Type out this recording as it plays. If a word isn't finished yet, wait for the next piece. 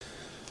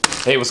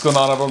Hey, what's going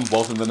on, everyone?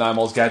 Welcome to the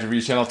 9Malls Gadget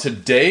Review channel.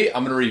 Today,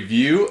 I'm going to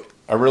review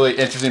a really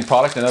interesting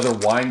product, another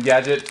wine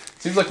gadget.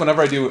 Seems like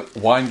whenever I do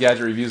wine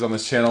gadget reviews on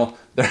this channel,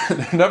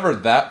 they're never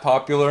that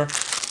popular,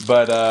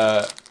 but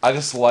I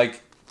just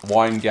like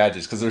wine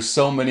gadgets because there's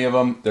so many of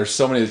them. There's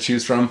so many to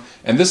choose from,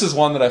 and this is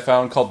one that I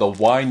found called the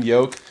Wine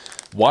Yoke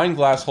Wine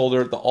Glass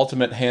Holder, the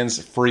ultimate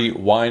hands-free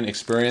wine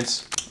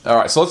experience. All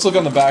right, so let's look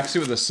on the back, see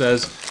what this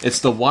says.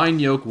 It's the Wine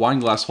Yoke Wine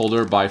Glass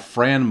Holder by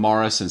Fran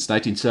Mara since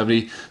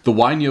 1970. The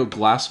Wine Yoke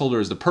Glass Holder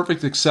is the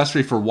perfect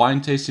accessory for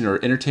wine tasting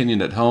or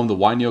entertaining at home. The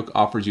Wine Yoke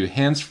offers you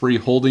hands-free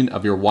holding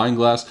of your wine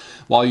glass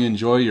while you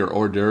enjoy your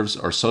hors d'oeuvres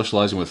or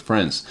socializing with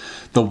friends.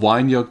 The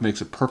Wine Yoke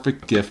makes a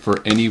perfect gift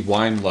for any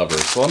wine lover.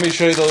 So let me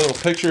show you the little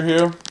picture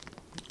here.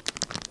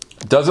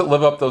 Does it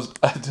live up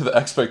to the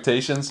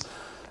expectations?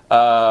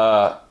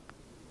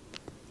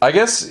 I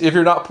guess if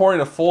you're not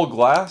pouring a full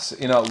glass,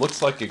 you know, it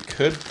looks like it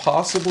could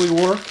possibly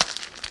work,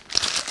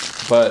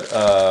 but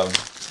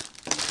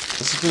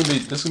this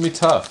is gonna be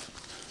tough.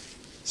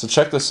 So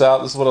check this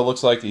out. This is what it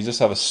looks like. You just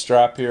have a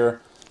strap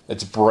here.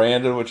 It's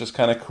branded, which is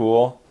kind of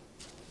cool.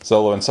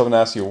 So when someone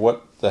asks you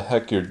what the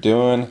heck you're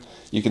doing,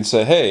 you can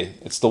say, "Hey,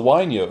 it's the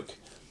Wine Yoke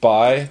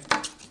by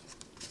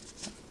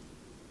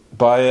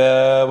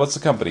what's the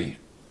company?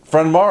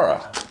 Fran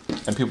Mara,"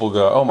 and people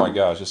go, "Oh my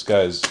gosh, this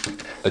guy's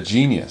a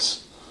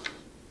genius."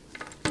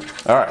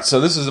 All right, so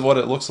this is what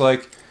it looks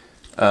like.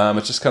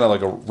 It's just kind of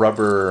like a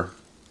rubber,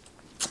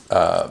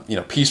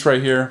 piece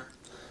right here,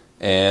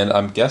 and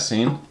I'm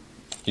guessing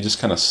you just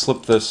kind of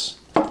slip this.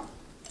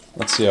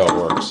 Let's see how it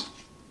works.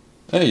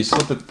 Hey, you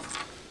slip it.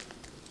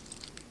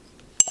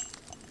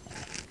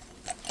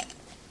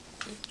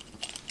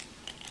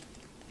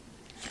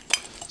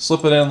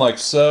 Slip it in like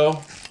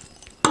so,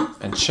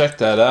 and check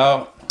that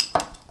out.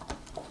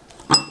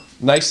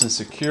 Nice and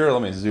secure.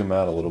 Let me zoom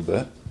out a little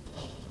bit.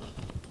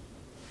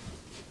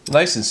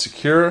 Nice and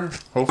secure,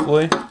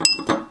 hopefully.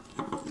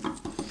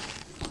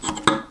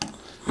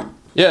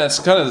 Yeah, it's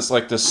kind of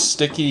this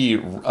sticky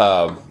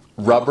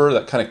rubber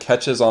that kind of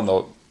catches on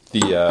the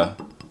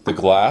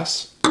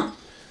glass,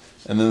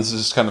 and then this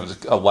is just kind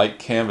of a light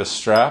canvas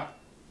strap.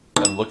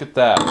 And look at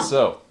that.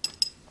 So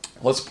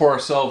let's pour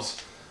ourselves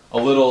a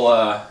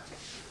little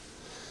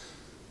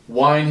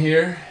wine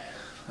here.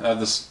 I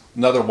have this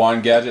another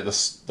wine gadget,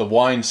 the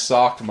wine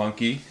sock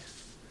monkey,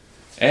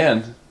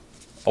 and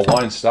a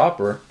wine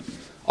stopper.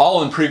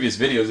 All in previous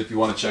videos if you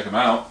want to check them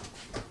out.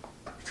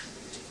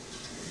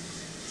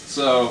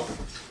 So,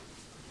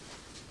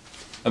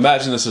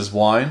 imagine this is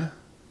wine.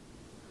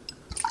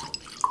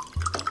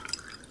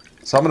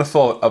 So I'm going to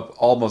fill it up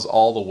almost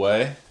all the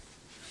way.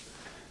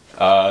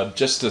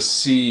 Just to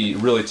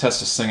really test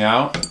this thing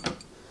out.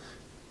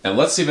 And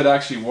let's see if it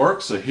actually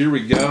works. So here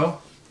we go.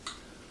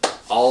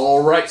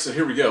 Alright, so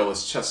here we go.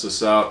 Let's test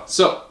this out.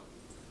 So,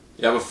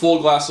 you have a full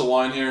glass of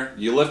wine here.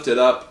 You lift it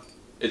up.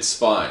 It's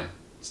fine.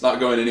 It's not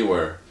going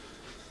anywhere.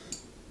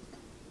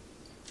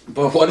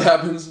 But what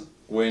happens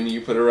when you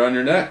put it around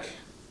your neck?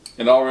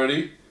 And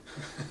already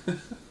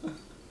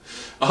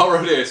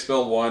I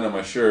spilled wine on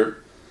my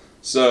shirt.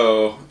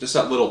 So just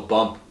that little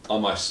bump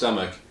on my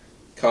stomach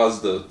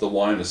caused the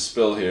wine to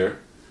spill here.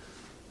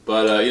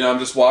 But I'm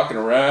just walking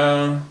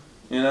around,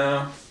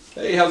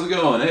 Hey, how's it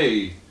going?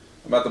 Hey,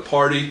 I'm at the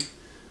party.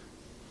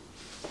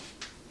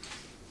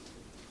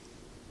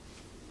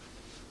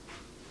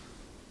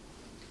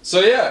 So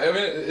yeah, I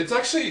mean, it's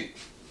actually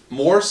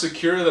more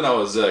secure than I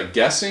was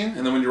guessing.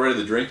 And then when you're ready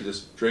to drink, you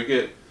just drink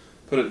it,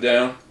 put it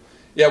down.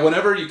 Yeah,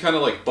 whenever you kind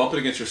of like bump it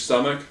against your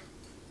stomach,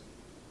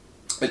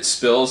 it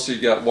spills. So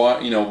you got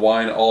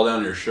wine all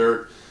down your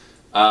shirt.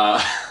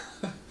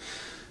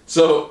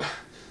 So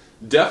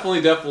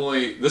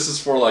definitely, this is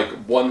for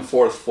like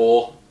 1/4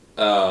 full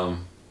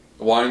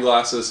wine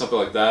glasses, something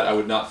like that. I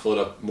would not fill it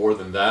up more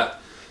than that.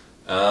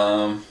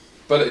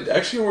 But it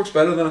actually works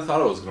better than I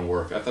thought it was going to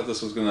work. I thought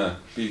this was going to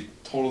be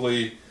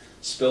totally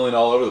spilling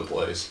all over the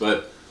place.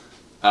 But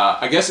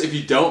I guess if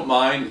you don't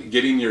mind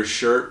getting your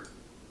shirt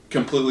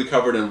completely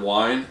covered in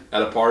wine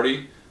at a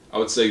party, I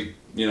would say,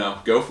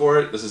 go for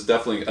it. This is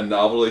definitely a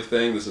novelty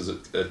thing. This is a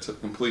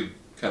complete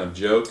kind of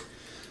joke.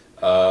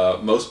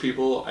 Most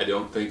people, I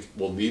don't think,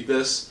 will need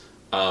this.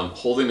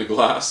 Holding a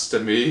glass, to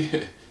me,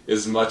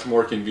 is much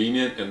more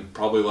convenient and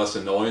probably less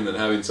annoying than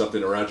having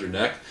something around your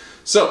neck.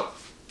 So,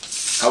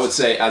 I would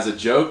say, as a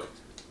joke,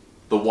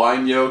 the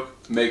Wine Yoke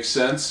makes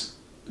sense.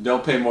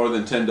 Don't pay more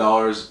than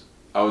 $10.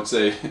 I would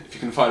say if you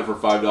can find it for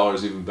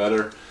 $5, even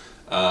better.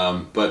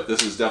 But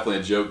this is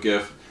definitely a joke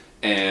gift,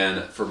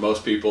 and for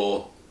most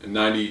people,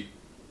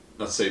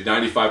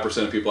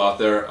 95% of people out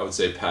there, I would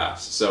say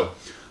pass. So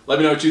let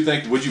me know what you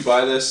think. Would you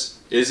buy this?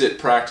 Is it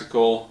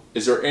practical?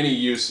 Is there any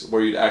use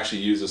where you'd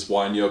actually use this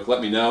Wine Yoke? Let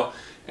me know.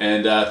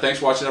 And thanks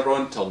for watching,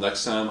 everyone. Until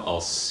next time,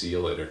 I'll see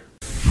you later.